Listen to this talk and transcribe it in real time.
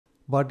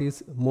What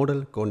is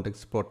Model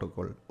Context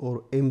Protocol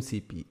or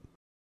MCP?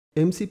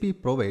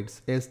 MCP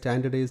provides a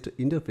standardized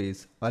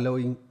interface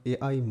allowing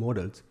AI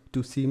models to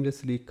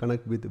seamlessly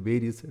connect with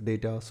various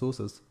data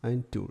sources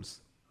and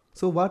tools.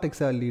 So what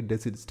exactly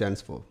does it stand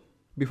for?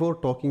 Before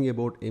talking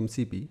about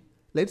MCP,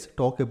 let's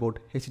talk about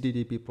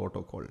HTTP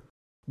protocol,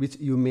 which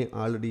you may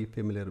already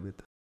familiar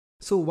with.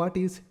 So what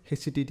is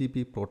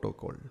HTTP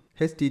protocol?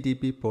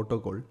 HTTP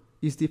protocol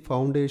is the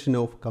foundation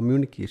of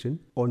communication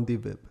on the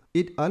web.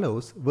 It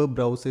allows web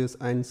browsers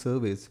and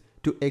servers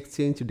to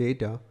exchange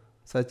data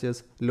such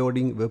as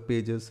loading web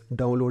pages,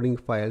 downloading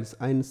files,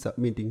 and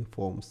submitting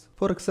forms.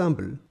 For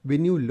example,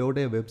 when you load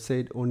a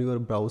website on your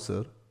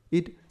browser,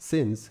 it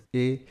sends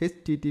a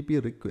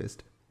HTTP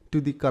request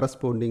to the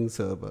corresponding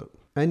server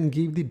and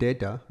gives the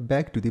data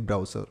back to the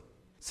browser.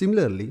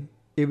 Similarly,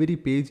 every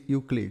page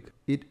you click,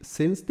 it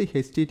sends the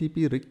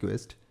HTTP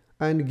request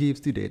and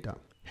gives the data.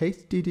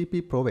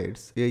 HTTP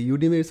provides a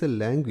universal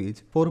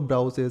language for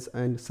browsers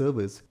and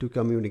servers to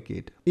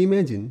communicate.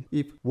 Imagine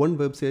if one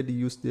website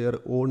used their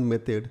own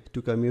method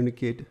to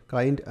communicate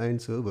client and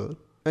server,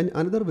 and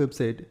another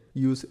website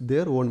use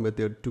their own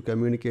method to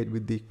communicate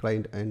with the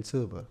client and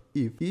server.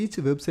 If each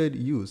website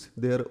use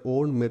their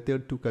own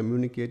method to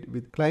communicate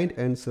with client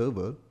and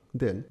server,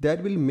 then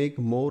that will make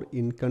more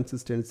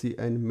inconsistency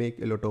and make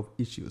a lot of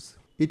issues.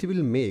 It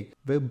will make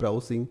web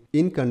browsing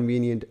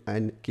inconvenient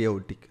and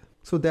chaotic.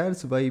 So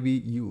that's why we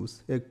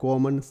use a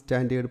common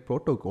standard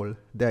protocol,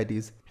 that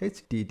is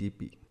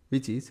HTTP,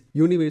 which is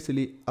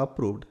universally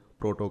approved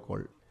protocol.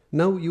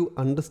 Now you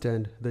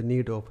understand the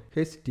need of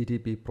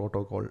HTTP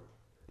protocol.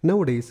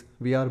 Nowadays,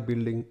 we are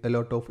building a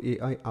lot of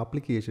AI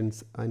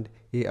applications and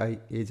AI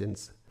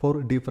agents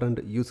for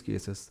different use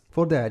cases.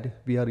 For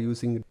that, we are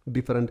using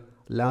different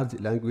large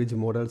language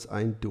models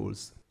and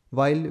tools.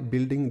 While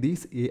building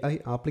these AI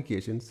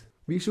applications,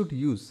 we should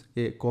use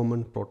a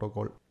common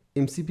protocol.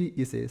 MCP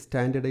is a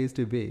standardized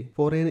way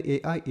for an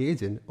AI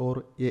agent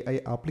or AI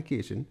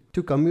application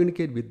to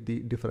communicate with the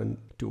different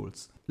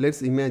tools.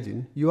 Let's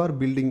imagine you are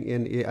building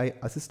an AI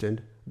assistant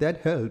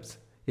that helps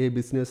a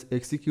business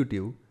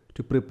executive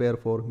to prepare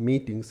for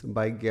meetings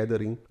by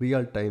gathering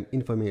real-time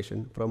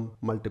information from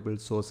multiple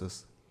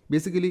sources.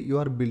 Basically, you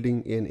are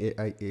building an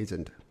AI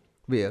agent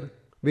where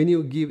when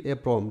you give a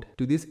prompt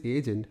to this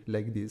agent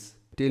like this,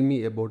 tell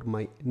me about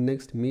my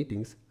next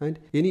meetings and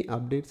any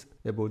updates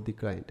about the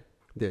client.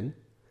 Then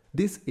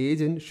this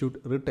agent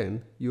should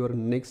return your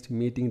next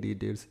meeting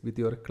details with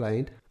your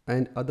client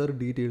and other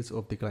details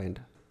of the client.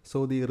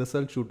 So the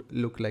result should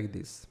look like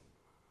this.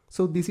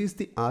 So this is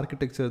the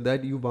architecture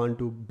that you want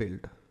to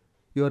build.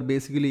 You are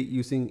basically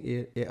using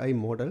a AI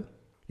model,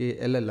 a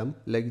LLM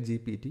like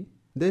GPT.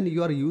 Then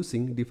you are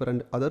using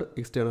different other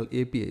external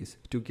APIs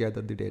to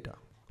gather the data.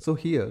 So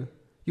here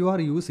you are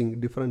using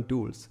different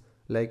tools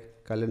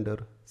like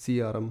calendar,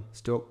 CRM,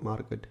 stock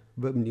market,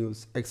 web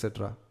news,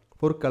 etc.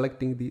 for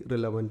collecting the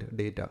relevant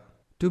data.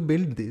 To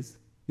build this,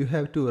 you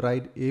have to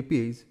write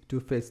APIs to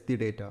fetch the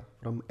data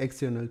from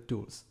external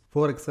tools.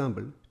 For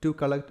example, to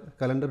collect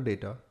calendar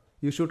data,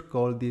 you should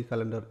call the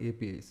calendar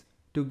APIs.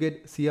 To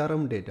get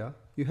CRM data,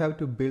 you have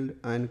to build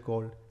and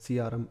call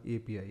CRM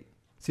API.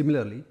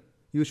 Similarly,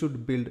 you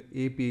should build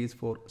APIs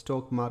for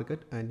stock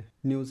market and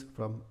news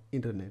from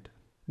internet.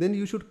 Then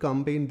you should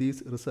combine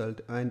these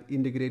results and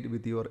integrate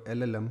with your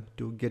LLM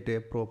to get a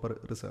proper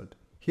result.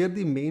 Here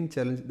the main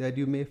challenge that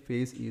you may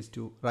face is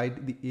to write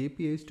the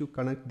APIs to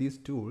connect these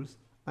tools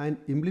and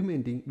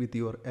implementing with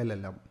your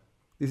LLM.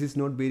 This is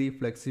not very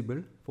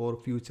flexible for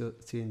future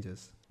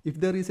changes. If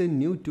there is a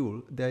new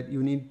tool that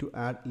you need to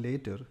add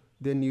later,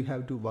 then you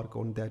have to work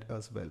on that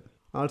as well.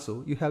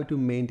 Also, you have to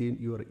maintain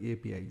your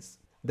APIs.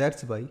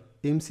 That's why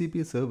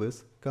MCP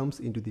service comes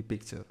into the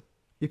picture.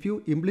 If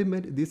you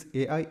implement this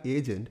AI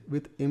agent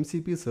with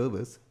MCP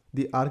service,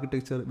 the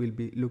architecture will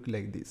look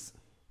like this.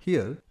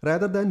 Here,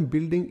 rather than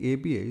building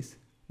APIs,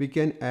 we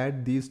can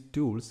add these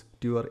tools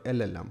to your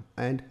LLM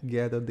and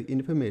gather the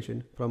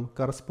information from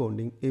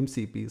corresponding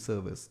MCP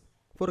service.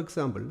 For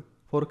example,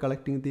 for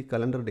collecting the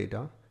calendar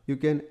data, you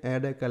can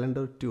add a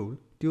calendar tool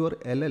to your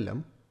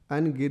LLM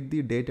and get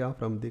the data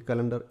from the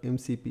calendar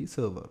MCP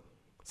server.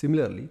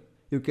 Similarly,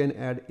 you can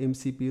add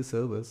MCP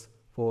servers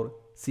for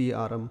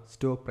CRM,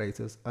 stock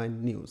prices,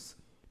 and news.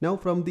 Now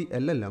from the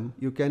LLM,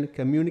 you can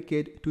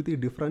communicate to the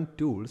different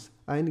tools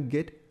and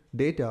get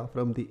data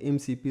from the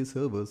MCP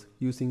servers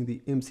using the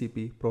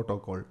MCP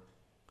protocol.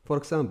 For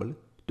example,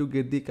 to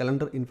get the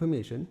calendar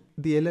information,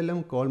 the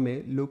LLM call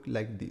may look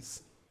like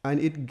this, and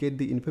it get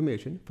the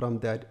information from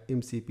that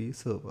MCP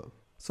server.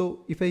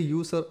 So if a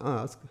user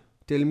asks,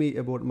 tell me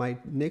about my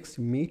next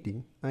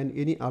meeting and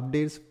any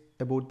updates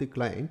about the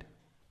client,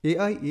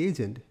 AI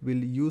agent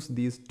will use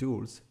these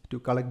tools to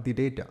collect the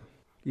data.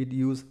 It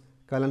uses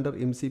calendar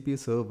MCP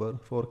server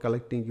for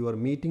collecting your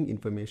meeting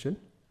information,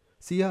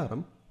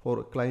 CRM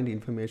for client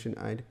information,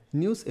 and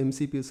news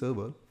MCP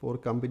server for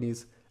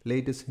company's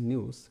latest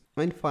news.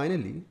 And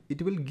finally,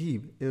 it will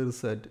give a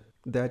result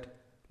that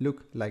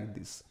look like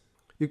this.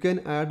 You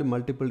can add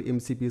multiple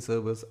MCP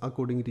servers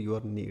according to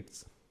your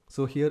needs.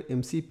 So here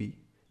MCP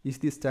is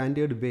the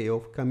standard way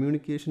of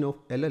communication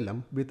of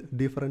LLM with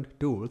different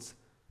tools,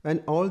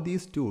 and all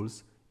these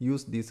tools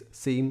use this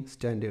same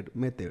standard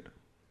method.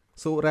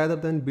 So rather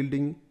than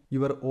building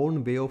your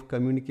own way of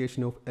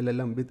communication of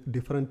LLM with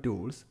different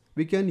tools,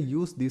 we can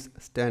use this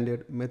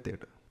standard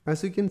method.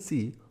 As you can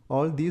see,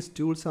 all these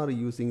tools are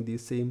using the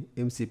same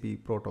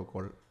MCP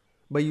protocol.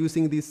 By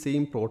using the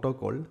same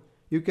protocol,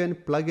 you can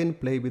plug and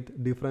play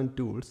with different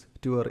tools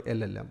to your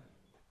LLM.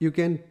 You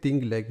can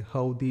think like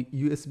how the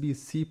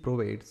USB-C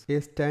provides a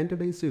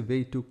standardized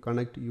way to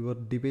connect your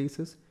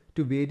devices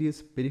to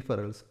various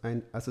peripherals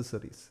and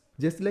accessories.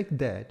 Just like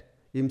that,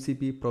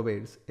 MCP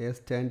provides a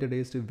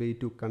standardized way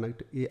to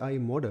connect AI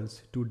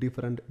models to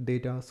different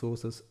data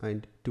sources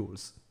and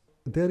tools.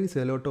 There is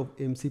a lot of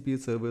MCP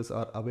servers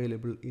are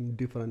available in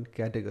different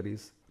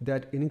categories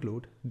that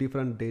include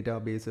different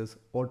databases,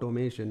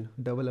 automation,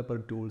 developer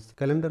tools,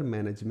 calendar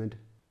management,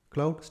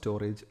 cloud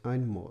storage,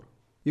 and more.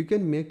 You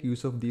can make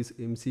use of these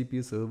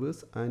MCP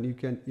servers and you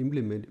can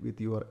implement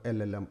with your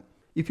LLM.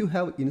 If you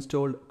have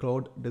installed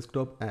Cloud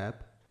Desktop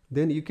app,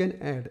 then you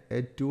can add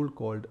a tool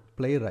called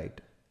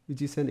Playwright,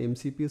 which is an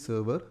MCP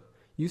server.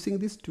 Using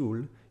this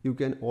tool, you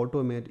can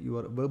automate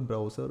your web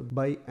browser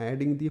by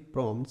adding the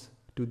prompts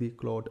to the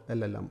Cloud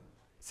LLM.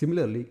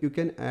 Similarly, you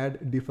can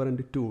add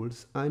different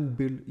tools and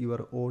build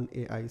your own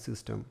AI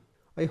system.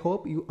 I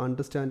hope you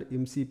understand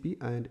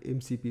MCP and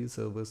MCP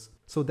servers.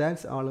 So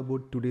that's all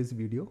about today's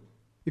video.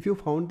 If you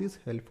found this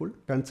helpful,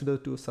 consider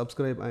to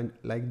subscribe and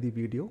like the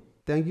video.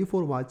 Thank you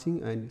for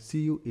watching and see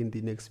you in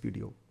the next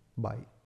video. Bye.